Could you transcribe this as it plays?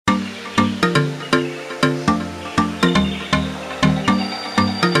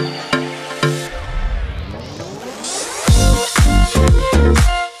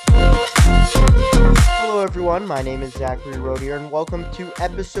everyone. My name is Zachary Rodier, and welcome to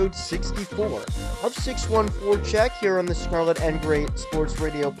episode 64 of 614 Check here on the Scarlet and Gray Sports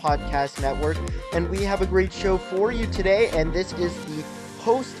Radio Podcast Network. And we have a great show for you today, and this is the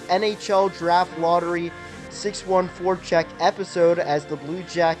post NHL Draft Lottery 614 Check episode, as the Blue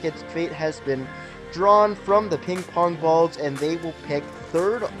Jackets' fate has been drawn from the ping pong balls, and they will pick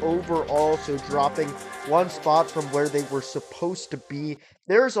third overall, so dropping one spot from where they were supposed to be.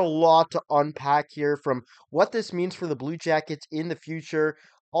 There's a lot to unpack here, from what this means for the Blue Jackets in the future.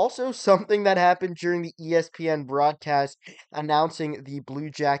 Also, something that happened during the ESPN broadcast announcing the Blue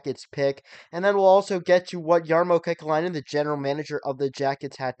Jackets pick. And then we'll also get to what Jarmo Kekalainen, the general manager of the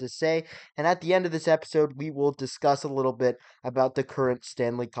Jackets, had to say. And at the end of this episode, we will discuss a little bit about the current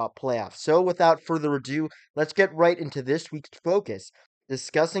Stanley Cup playoffs. So without further ado, let's get right into this week's focus,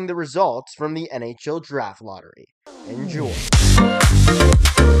 discussing the results from the NHL Draft Lottery. Enjoy.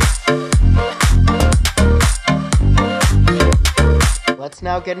 Let's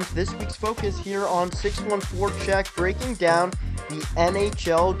now get into this week's focus here on 614 Check, breaking down the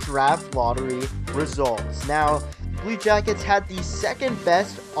NHL Draft Lottery results. Now, Blue Jackets had the second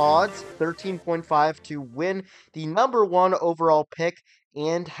best odds, 13.5, to win the number one overall pick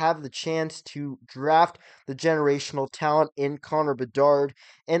and have the chance to draft the generational talent in Connor Bedard.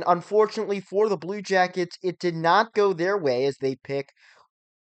 And unfortunately for the Blue Jackets, it did not go their way as they pick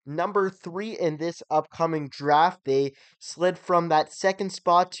number 3 in this upcoming draft. They slid from that second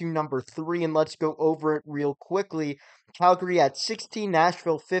spot to number 3, and let's go over it real quickly. Calgary at 16,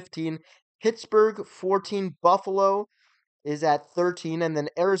 Nashville 15, Pittsburgh 14, Buffalo is at 13, and then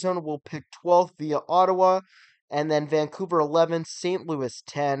Arizona will pick 12th via Ottawa, and then Vancouver 11, St. Louis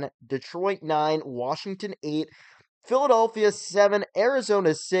 10, Detroit 9, Washington 8, Philadelphia 7,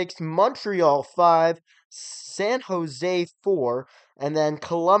 Arizona 6, Montreal 5, San Jose 4, and then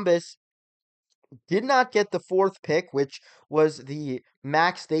Columbus did not get the fourth pick, which was the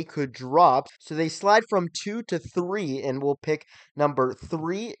max they could drop. So they slide from 2 to 3 and will pick number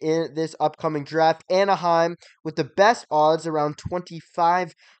 3 in this upcoming draft. Anaheim, with the best odds, around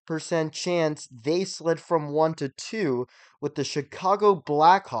 25% chance, they slid from 1 to 2 with the Chicago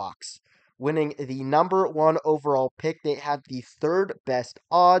Blackhawks winning the number 1 overall pick. They had the third best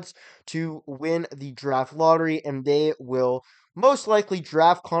odds to win the draft lottery, and they will most likely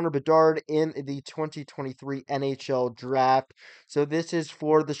draft Connor Bedard in the 2023 NHL draft. So this is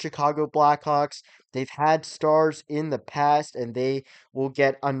for the Chicago Blackhawks. They've had stars in the past, and they will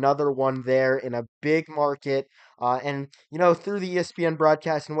get another one there in a big market. And through the ESPN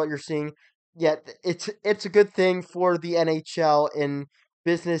broadcast and what you're seeing, yeah, it's a good thing for the NHL in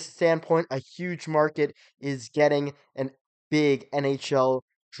business standpoint. A huge market is getting an big NHL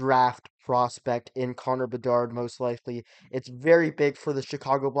draft prospect in Connor Bedard, most likely. It's very big for the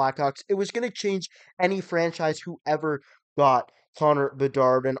Chicago Blackhawks. It was going to change any franchise who ever got Connor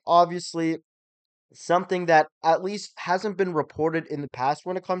Bedard, and obviously something that at least hasn't been reported in the past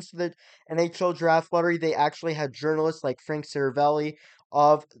when it comes to the NHL draft lottery. They actually had journalists like Frank Saravelli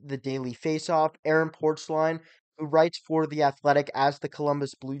of the Daily Faceoff, Aaron Portzline, who writes for The Athletic as the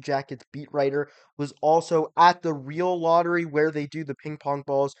Columbus Blue Jackets beat writer, was also at the real lottery where they do the ping pong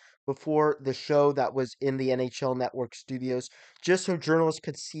balls before the show that was in the NHL Network studios, just so journalists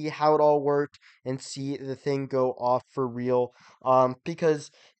could see how it all worked and see the thing go off for real.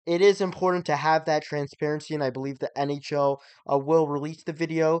 Because it is important to have that transparency, and I believe the NHL will release the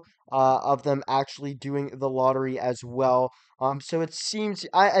video of them actually doing the lottery as well. So it seems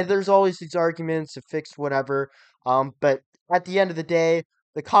there's always these arguments to fix whatever, but at the end of the day,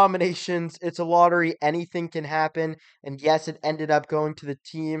 the combinations, it's a lottery, anything can happen. And yes, it ended up going to the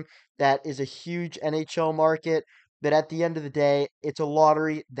team that is a huge NHL market, but at the end of the day, it's a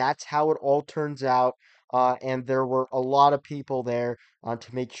lottery. That's how it all turns out. And there were a lot of people there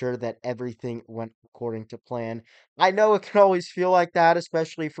to make sure that everything went according to plan. I know it can always feel like that,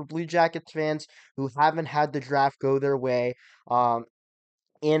 especially for Blue Jackets fans who haven't had the draft go their way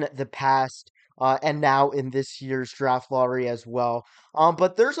in the past. And now in this year's draft lottery as well.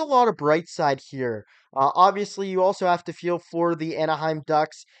 But there's a lot of bright side here. Obviously, you also have to feel for the Anaheim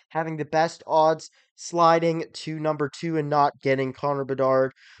Ducks having the best odds, sliding to number 2 and not getting Connor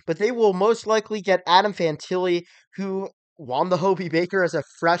Bedard. But they will most likely get Adam Fantilli, who won the Hobie Baker as a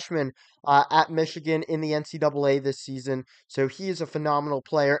freshman at Michigan in the NCAA this season. So he is a phenomenal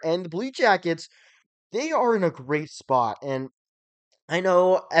player. And the Blue Jackets, they are in a great spot. And I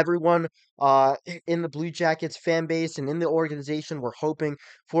know everyone in the Blue Jackets fan base and in the organization were hoping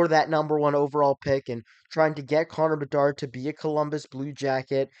for that number 1 overall pick and trying to get Connor Bedard to be a Columbus Blue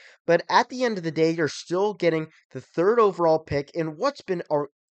Jacket. But at the end of the day, you're still getting the third overall pick in what's been a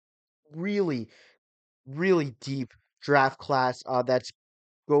really really deep draft class that's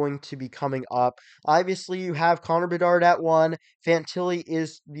going to be coming up. Obviously, you have Connor Bedard at one. Fantilli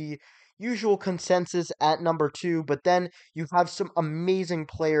is the usual consensus at number two, but then you have some amazing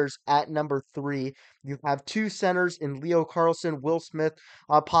players at number three. You have two centers in Leo Carlson, Will Smith,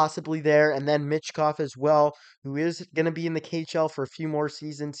 possibly there, and then Mitchkov as well, who is going to be in the KHL for a few more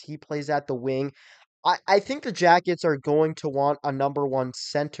seasons. He plays at the wing. I think the Jackets are going to want a number one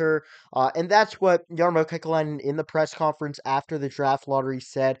center, and that's what Jarmo Kekalainen in the press conference after the draft lottery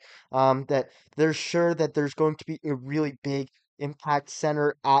said, that they're sure that there's going to be a really big impact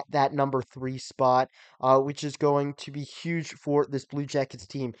center at that number three spot, which is going to be huge for this Blue Jackets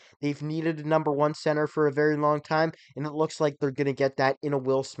team. They've needed a number one center for a very long time, and it looks like they're going to get that in a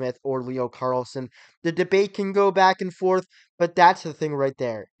Will Smith or Leo Carlson. The debate can go back and forth, but that's the thing right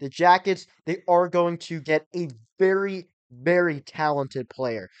there. The Jackets, they are going to get a very, very talented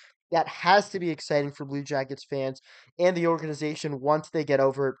player. That has to be exciting for Blue Jackets fans and the organization once they get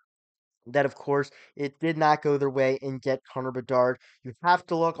over that. Of course, it did not go their way and get Connor Bedard. You have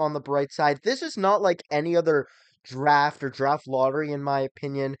to look on the bright side. This is not like any other draft or draft lottery, in my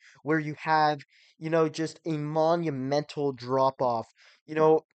opinion, where you have, just a monumental drop off. You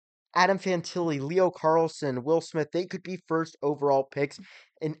know, Adam Fantilli, Leo Carlson, Will Smith, they could be first overall picks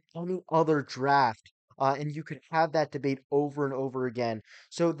in any other draft. And you could have that debate over and over again.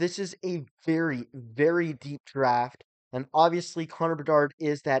 So this is a very, very deep draft. And obviously, Connor Bedard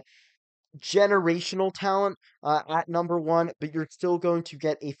is that generational talent at number one, but you're still going to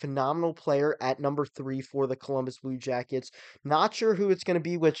get a phenomenal player at number three for the Columbus Blue Jackets. Not sure who it's going to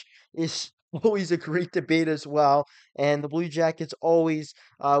be, which is always a great debate as well. And the Blue Jackets always,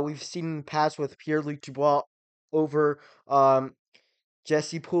 we've seen in the past with Pierre-Luc Dubois over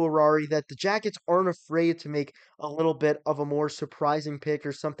Jesse Pulirari, that the Jackets aren't afraid to make a little bit of a more surprising pick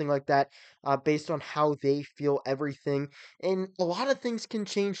or something like that, based on how they feel everything. And a lot of things can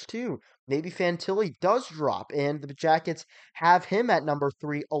change too. Maybe Fantilli does drop and the Jackets have him at number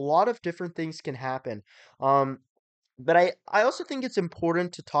three. A lot of different things can happen. Um, but I also think it's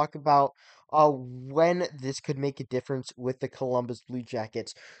important to talk about when this could make a difference with the Columbus Blue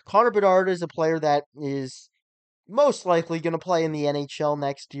Jackets. Connor Bedard is a player that is most likely going to play in the NHL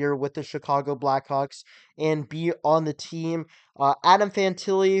next year with the Chicago Blackhawks and be on the team. Adam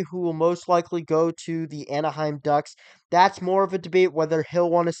Fantilli, who will most likely go to the Anaheim Ducks. That's more of a debate whether he'll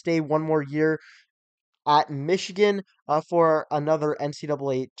want to stay one more year at Michigan for another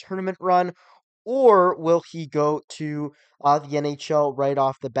NCAA tournament run, or will he go to the NHL right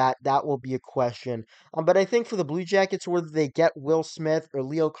off the bat? That will be a question. But I think for the Blue Jackets, whether they get Will Smith or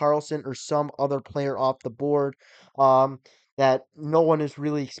Leo Carlson or some other player off the board, um, that no one is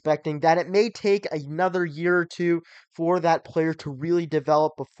really expecting, that it may take another year or two for that player to really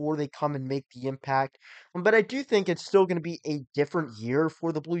develop before they come and make the impact. But I do think it's still going to be a different year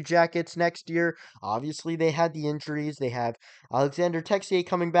for the Blue Jackets next year. Obviously, they had the injuries. They have Alexander Texier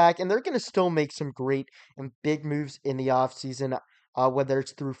coming back, and they're going to still make some great and big moves in the offseason, whether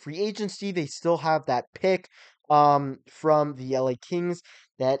it's through free agency. They still have that pick from the LA Kings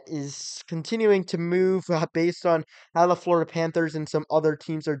that is continuing to move based on how the Florida Panthers and some other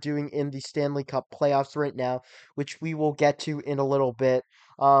teams are doing in the Stanley Cup playoffs right now, which we will get to in a little bit.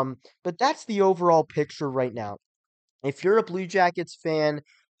 But that's the overall picture right now. If you're a Blue Jackets fan,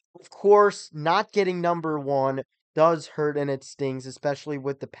 of course, not getting number one does hurt and it stings, especially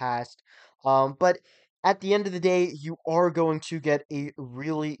with the past. But at the end of the day, you are going to get a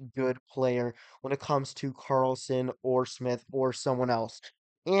really good player when it comes to Carlson or Smith or someone else.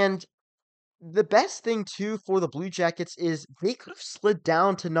 And the best thing too for the Blue Jackets is they could have slid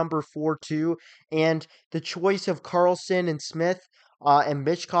down to number four too, and the choice of Carlson and Smith and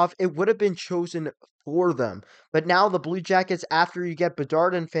Mitchkov, it would have been chosen for them. But now the Blue Jackets, after you get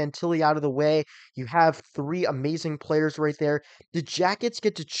Bedard and Fantilli out of the way, you have three amazing players right there. The Jackets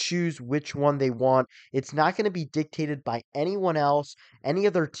get to choose which one they want. It's not going to be dictated by anyone else, any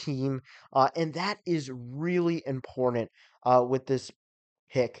other team, and that is really important with this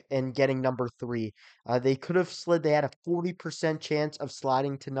pick and getting number three. They could have slid. They had a 40% chance of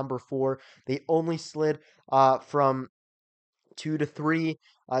sliding to number four. They only slid from two to three.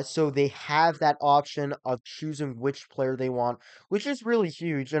 So they have that option of choosing which player they want, which is really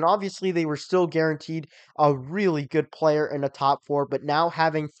huge. And obviously, they were still guaranteed a really good player in the top four. But now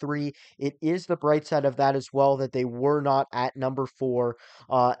having three, it is the bright side of that as well that they were not at number four,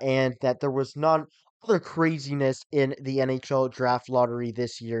 and that there was none other craziness in the NHL draft lottery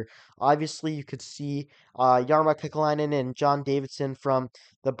this year. Obviously, you could see Jarmo Kekalainen and John Davidson from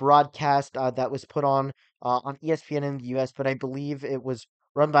the broadcast that was put on ESPN in the US, but I believe it was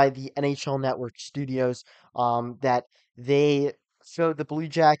run by the NHL Network Studios, that they showed the Blue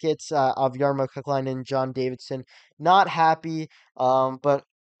Jackets of Jarmo Kekalainen and John Davidson not happy, but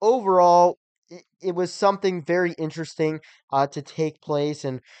overall, it was something very interesting to take place,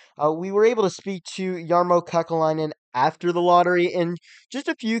 and we were able to speak to Jarmo Kekalainen after the lottery, and just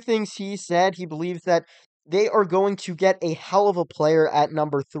a few things he said. He believes that they are going to get a hell of a player at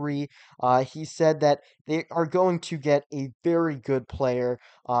number three. He said that they are going to get a very good player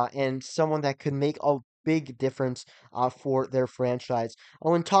and someone that could make a big difference for their franchise.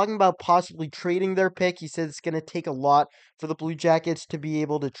 When talking about possibly trading their pick, he said it's going to take a lot for the Blue Jackets to be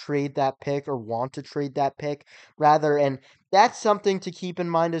able to trade that pick or want to trade that pick, rather. And that's something to keep in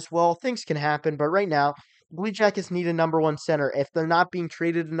mind as well. Things can happen, but right now, Blue Jackets need a number one center. If they're not being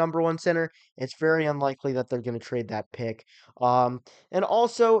traded a number one center, it's very unlikely that they're going to trade that pick. And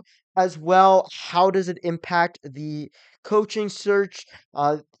also, as well, how does it impact the coaching search?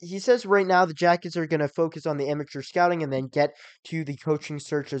 He says right now the Jackets are going to focus on the amateur scouting and then get to the coaching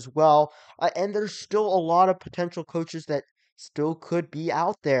search as well. And there's still a lot of potential coaches that still could be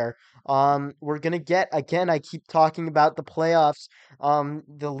out there. We're gonna get again. I keep talking about the playoffs.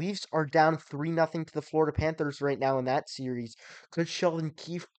 The Leafs are down 3-0 to the Florida Panthers right now in that series. Could Sheldon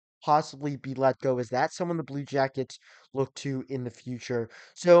Keefe possibly be let go? Is that someone the Blue Jackets look to in the future?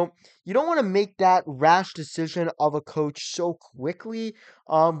 So you don't want to make that rash decision of a coach so quickly.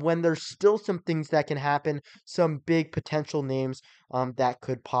 When there's still some things that can happen, some big potential names that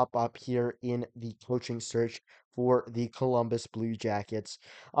could pop up here in the coaching search for the Columbus Blue Jackets.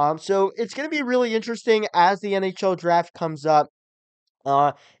 So it's going to be really interesting as the NHL draft comes up.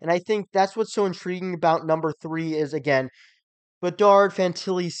 And I think that's what's so intriguing about number three is again, Bedard,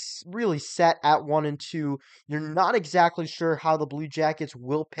 Fantilli really set at 1 and 2. You're not exactly sure how the Blue Jackets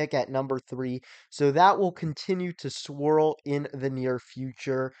will pick at number three, so that will continue to swirl in the near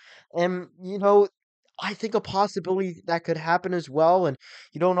future. And, I think a possibility that could happen as well, and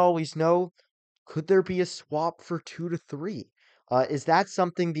you don't always know, could there be a swap for 2 to 3? Is that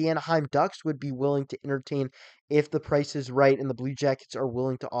something the Anaheim Ducks would be willing to entertain if the price is right and the Blue Jackets are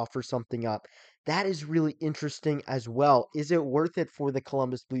willing to offer something up? That is really interesting as well. Is it worth it for the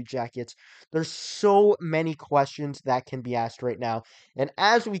Columbus Blue Jackets? There's so many questions that can be asked right now. And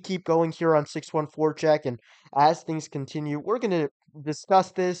as we keep going here on 614 Check and as things continue, we're going to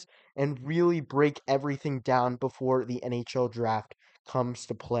discuss this and really break everything down before the NHL draft comes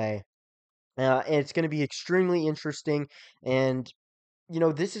to play. And it's going to be extremely interesting. And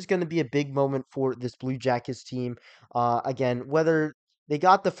this is going to be a big moment for this Blue Jackets team. Again, whether they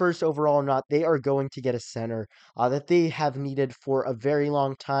got the first overall or not, they are going to get a center that they have needed for a very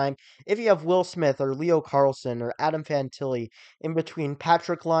long time. If you have Will Smith or Leo Carlson or Adam Fantilli in between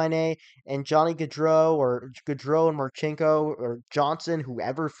Patrick Laine and Johnny Gaudreau or Gaudreau and Marchenko or Johnson,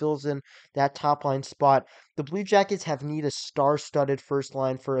 whoever fills in that top line spot, the Blue Jackets have need a star-studded first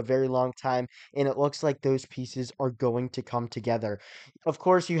line for a very long time, and it looks like those pieces are going to come together. Of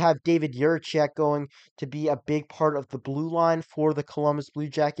course, you have David Juracek going to be a big part of the blue line for the Columbus Blue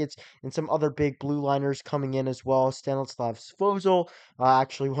Jackets, and some other big blue liners coming in as well. Stanislav Svozil,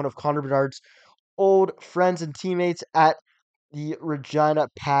 actually one of Connor Bedard's old friends and teammates at the Regina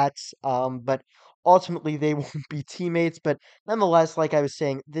Pats, but ultimately they won't be teammates. But nonetheless, like I was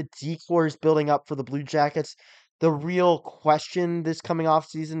saying, the decor is building up for the Blue Jackets. The real question this coming off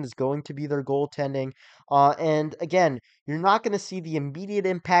season is going to be their goaltending. And again, you're not going to see the immediate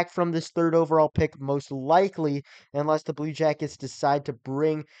impact from this third overall pick, most likely, unless the Blue Jackets decide to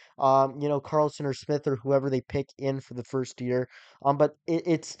bring, Carlson or Smith or whoever they pick in for the first year. But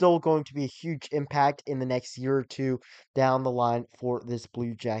it's still going to be a huge impact in the next year or two down the line for this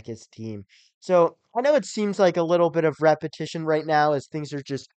Blue Jackets team. So I know it seems like a little bit of repetition right now as things are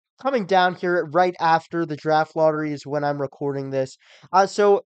just coming down here right after the draft lottery is when I'm recording this.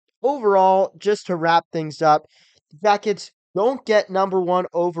 So overall, just to wrap things up, the Jackets don't get number one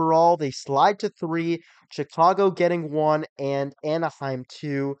overall. They slide to three, Chicago getting one, and Anaheim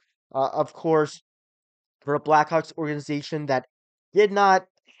two. Of course, for a Blackhawks organization that did not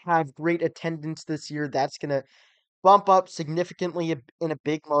have great attendance this year, that's going to bump up significantly in a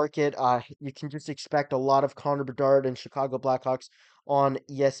big market. You can just expect a lot of Connor Bedard and Chicago Blackhawks on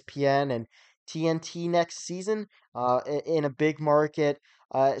ESPN and TNT next season in a big market.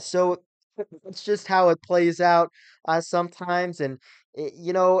 So it's just how it plays out sometimes. And,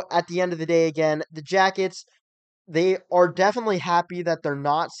 at the end of the day, again, the Jackets, they are definitely happy that they're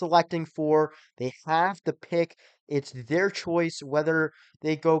not selecting four. They have the pick. It's their choice whether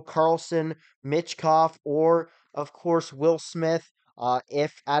they go Carlson, Mitchkov, or of course Will Smith.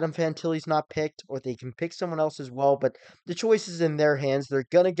 if Adam Fantilli's not picked, or they can pick someone else as well. But the choice is in their hands. They're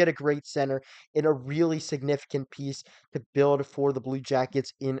gonna get a great center in a really significant piece to build for the Blue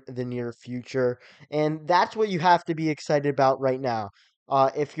Jackets in the near future, and that's what you have to be excited about right now.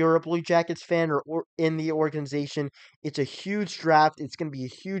 If you're a Blue Jackets fan or in the organization, it's a huge draft. It's going to be a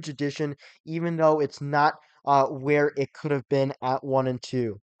huge addition, even though it's not where it could have been at 1 and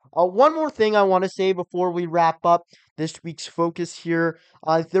 2. One more thing I want to say before we wrap up this week's focus here.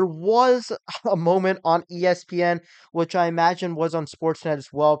 There was a moment on ESPN, which I imagine was on Sportsnet as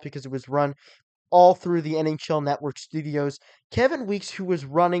well, because it was run all through the NHL Network studios. Kevin Weeks, who was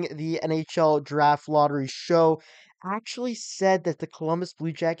running the NHL Draft Lottery show, actually said that the Columbus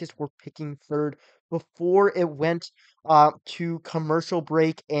Blue Jackets were picking third before it went to commercial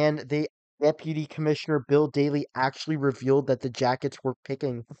break, and the Deputy Commissioner Bill Daly actually revealed that the Jackets were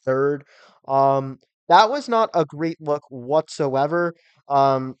picking third. Um, that was not a great look whatsoever.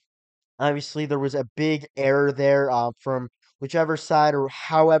 Um, Obviously, there was a big error there from whichever side or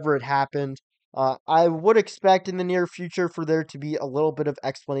however it happened. I would expect in the near future for there to be a little bit of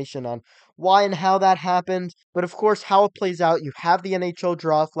explanation on why and how that happened. But of course, how it plays out, you have the NHL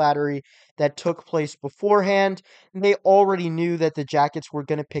draft lottery that took place beforehand. And they already knew that the Jackets were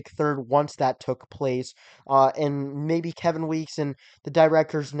going to pick third once that took place. And maybe Kevin Weeks and the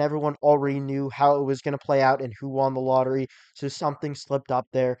directors and everyone already knew how it was going to play out and who won the lottery. So something slipped up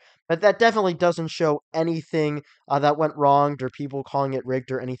there. But that definitely doesn't show anything that went wrong or people calling it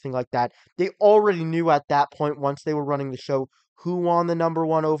rigged or anything like that. They already knew at that point, once they were running the show, who won the number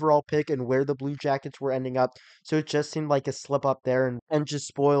one overall pick and where the Blue Jackets were ending up. So it just seemed like a slip up there and just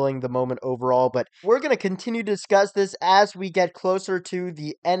spoiling the moment overall. But we're going to continue to discuss this as we get closer to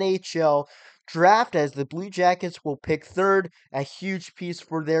the NHL draft, as the Blue Jackets will pick third, a huge piece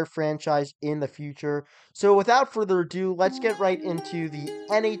for their franchise in the future. So without further ado, let's get right into the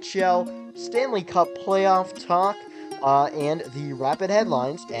NHL Stanley Cup playoff talk and the rapid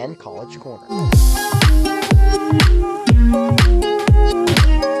headlines and college corner.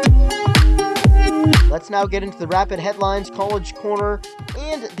 Let's now get into the rapid headlines, college corner,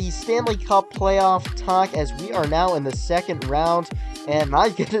 and the Stanley Cup playoff talk, as we are now in the second round. And my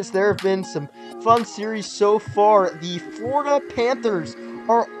goodness, there have been some fun series so far. The Florida Panthers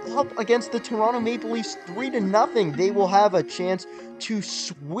are up against the Toronto Maple Leafs 3-0. They will have a chance to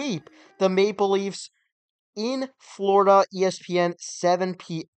sweep the Maple Leafs in Florida, ESPN, 7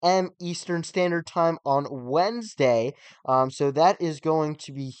 p.m. Eastern Standard Time on Wednesday. So that is going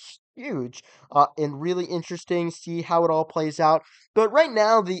to be huge and really interesting. See how it all plays out. But right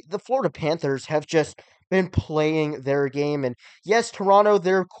now, the Florida Panthers have just been playing their game. And yes, Toronto,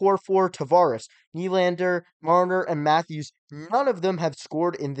 their core four, Tavares, Nylander, Marner, and Matthews, none of them have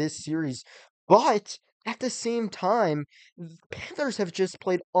scored in this series. But at the same time, the Panthers have just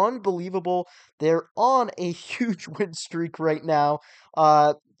played unbelievable. They're on a huge win streak right now.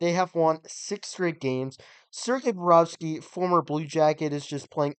 They have won 6 straight games. Sergei Bobrovsky, former Blue Jacket, is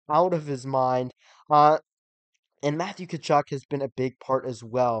just playing out of his mind. Uh, and Matthew Tkachuk has been a big part as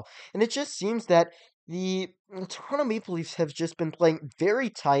well. And it just seems that the Toronto Maple Leafs have just been playing very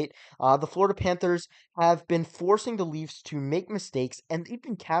tight. The Florida Panthers have been forcing the Leafs to make mistakes, and they've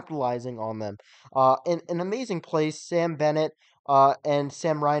been capitalizing on them. In an amazing play, Sam Bennett and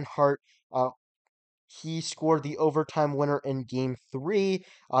Sam Reinhart. He scored the overtime winner in game three.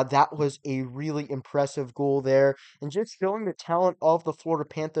 That was a really impressive goal there. And just showing the talent of the Florida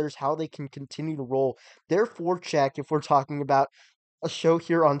Panthers, how they can continue to roll. Their forecheck, if we're talking about a show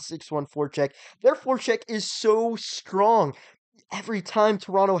here on 614 Check, their forecheck is so strong. Every time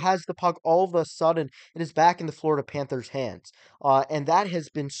Toronto has the puck, all of a sudden it is back in the Florida Panthers' hands. And that has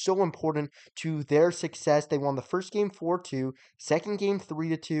been so important to their success. They won the first game 4-2, second game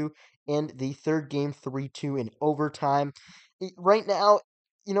 3-2, and the third game 3-2 in overtime. Right now,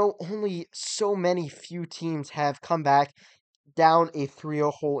 only so many few teams have come back down a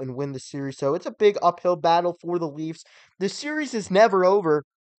 3-0 hole and win the series. So it's a big uphill battle for the Leafs. The series is never over.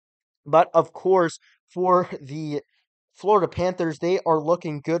 But of course, for the Florida Panthers, they are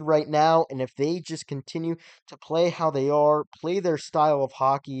looking good right now. And if they just continue to play how they are, play their style of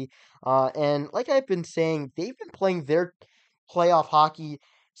hockey, and like I've been saying, they've been playing their playoff hockey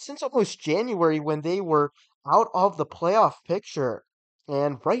since almost January when they were out of the playoff picture.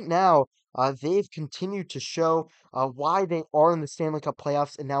 And right now, they've continued to show why they are in the Stanley Cup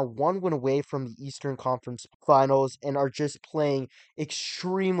playoffs and now one win away from the Eastern Conference Finals and are just playing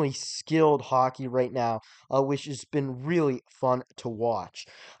extremely skilled hockey right now, which has been really fun to watch.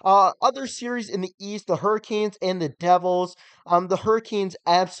 Other series in the East, the Hurricanes and the Devils. The Hurricanes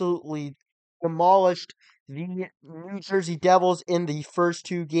absolutely demolished the New Jersey Devils in the first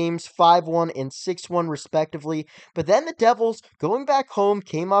two games, 5-1 and 6-1 respectively. But then the Devils, going back home,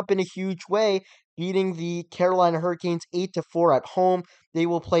 came up in a huge way, beating the Carolina Hurricanes 8-4 at home. They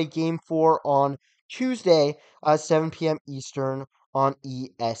will play game 4 on Tuesday, 7 p.m. Eastern on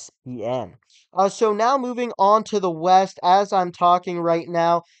ESPN. So now moving on to the West, as I'm talking right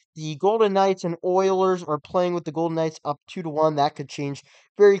now, the Golden Knights and Oilers are playing with the Golden Knights up 2-1. That could change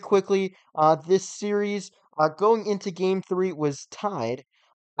very quickly. This series going into game 3 was tied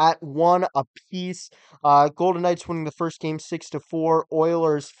at 1 apiece. Golden Knights winning the first game 6-4,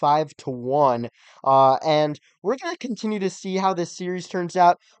 Oilers 5-1. And we're going to continue to see how this series turns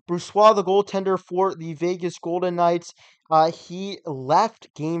out. Brossoit, the goaltender for the Vegas Golden Knights, he left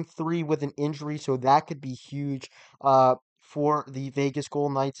game 3 with an injury, so that could be huge. For the Vegas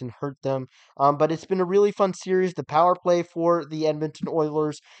Golden Knights and hurt them. But it's been a really fun series. The power play for the Edmonton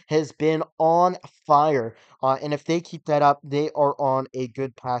Oilers has been on fire. And if they keep that up, they are on a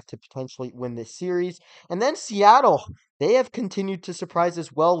good path to potentially win this series. And then Seattle, they have continued to surprise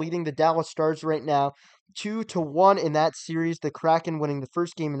as well, leading the Dallas Stars right now 2-1 in that series. The Kraken winning the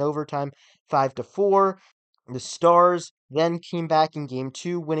first game in overtime 5-4. The Stars then came back in game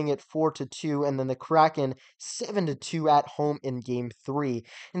 2, winning it 4-2, and then the Kraken 7-2 at home in game 3.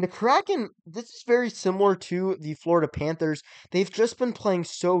 And the Kraken, this is very similar to the Florida Panthers. They've just been playing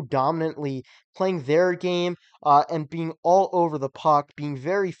so dominantly, playing their game, and being all over the puck, being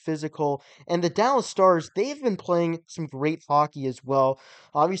very physical. And the Dallas Stars, they've been playing some great hockey as well.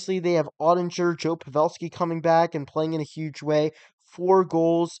 Obviously, they have Ottinger, Joe Pavelski coming back and playing in a huge way. 4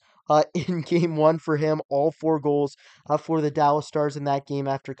 goals in game 1 for him, all 4 goals for the Dallas Stars in that game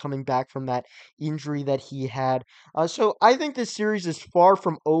after coming back from that injury that he had. So I think this series is far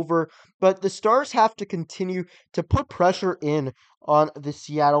from over, but the Stars have to continue to put pressure in on the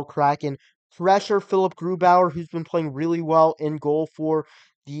Seattle Kraken. Pressure Philip Grubauer, who's been playing really well in goal for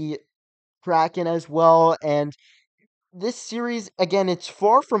the Kraken as well, and this series, again, it's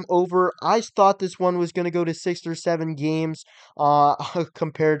far from over. I thought this one was going to go to 6 or 7 games.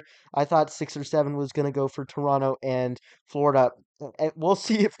 Compared, I thought 6 or 7 was going to go for Toronto and Florida. And we'll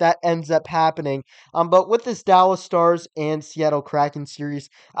see if that ends up happening. But with this Dallas Stars and Seattle Kraken series,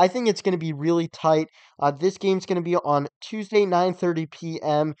 I think it's going to be really tight. This game's going to be on Tuesday, 9:30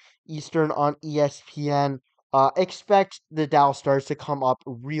 p.m. Eastern on ESPN. Expect the Dallas Stars to come up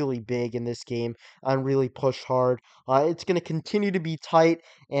really big in this game and really push hard. It's going to continue to be tight,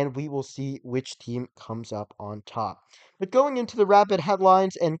 and we will see which team comes up on top. But going into the rapid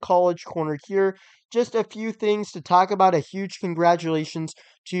headlines and college corner here, just a few things to talk about. A huge congratulations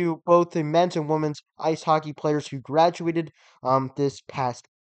to both the men's and women's ice hockey players who graduated this past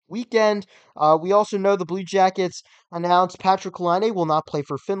weekend. We also know the Blue Jackets announced Patrick Laine will not play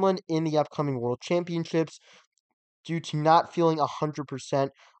for Finland in the upcoming World Championships due to not feeling 100%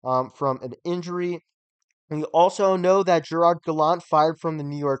 from an injury. We also know that Gerard Gallant fired from the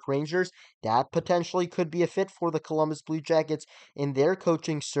New York Rangers. That potentially could be a fit for the Columbus Blue Jackets in their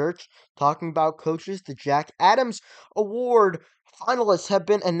coaching search. Talking about coaches, the Jack Adams Award finalists have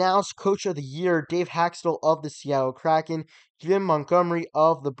been announced. Coach of the Year, Dave Haxtell of the Seattle Kraken, Jim Montgomery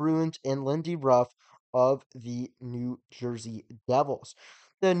of the Bruins, and Lindy Ruff of the New Jersey Devils.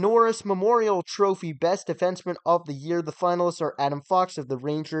 The Norris Memorial Trophy Best Defenseman of the Year. The finalists are Adam Fox of the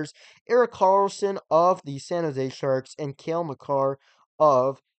Rangers, Erik Karlsson of the San Jose Sharks, and Cale Makar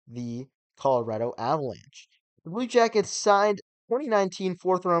of the Colorado Avalanche. The Blue Jackets signed 2019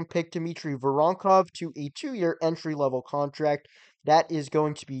 fourth-round pick Dmitry Voronkov to a 2-year entry-level contract. That is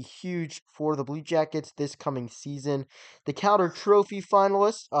going to be huge for the Blue Jackets this coming season. The Calder Trophy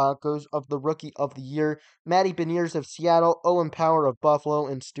finalist goes of the Rookie of the Year, Matty Beniers of Seattle, Owen Power of Buffalo,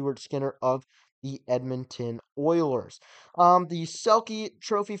 and Stuart Skinner of the Edmonton Oilers. The Selke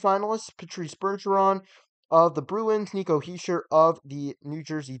Trophy finalists, Patrice Bergeron of the Bruins, Nico Hischier of the New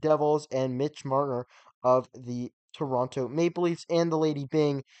Jersey Devils, and Mitch Marner of the Toronto Maple Leafs, and the Lady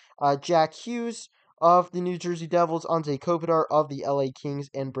Byng, Jack Hughes of the New Jersey Devils, Anze Kopitar of the LA Kings,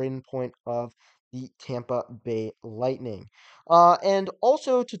 and Braden Point of the Tampa Bay Lightning. And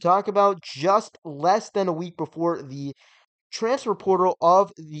also to talk about, just less than a week before the transfer portal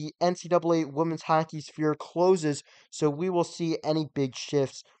of the NCAA women's hockey sphere closes, so we will see any big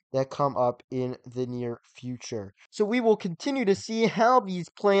shifts that come up in the near future. So we will continue to see how these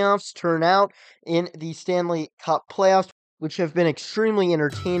playoffs turn out in the Stanley Cup playoffs, which have been extremely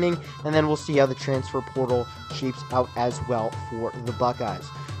entertaining, and then we'll see how the transfer portal shapes out as well for the Buckeyes.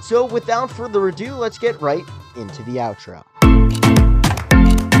 So without further ado, let's get right into the outro.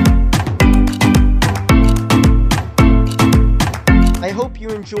 I hope you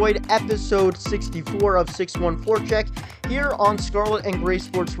enjoyed episode 64 of 614 Check here on Scarlet and Gray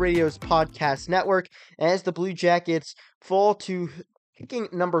Sports Radio's podcast network as the Blue Jackets fall to picking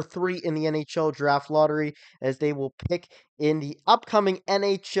number 3 in the NHL draft lottery, as they will pick in the upcoming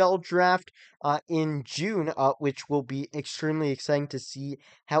NHL draft in June, which will be extremely exciting to see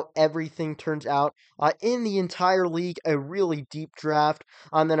how everything turns out in the entire league. A really deep draft.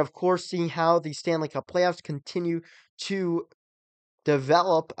 And then, of course, seeing how the Stanley Cup playoffs continue to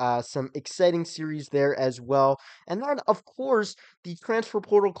develop some exciting series there as well. And then, of course, the transfer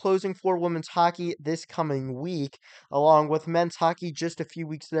portal closing for women's hockey this coming week, along with men's hockey just a few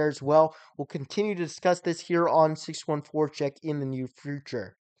weeks there as well. We'll continue to discuss this here on 614 Check in the near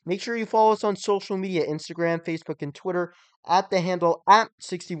future. Make sure you follow us on social media, Instagram, Facebook, and Twitter at the handle at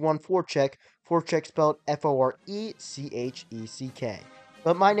 614Check, 4Check spelled Forechek.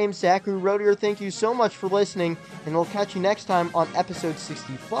 But my name's Zachary Rodier. Thank you so much for listening, and we'll catch you next time on episode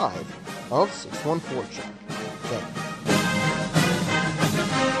 65 of 614 Check.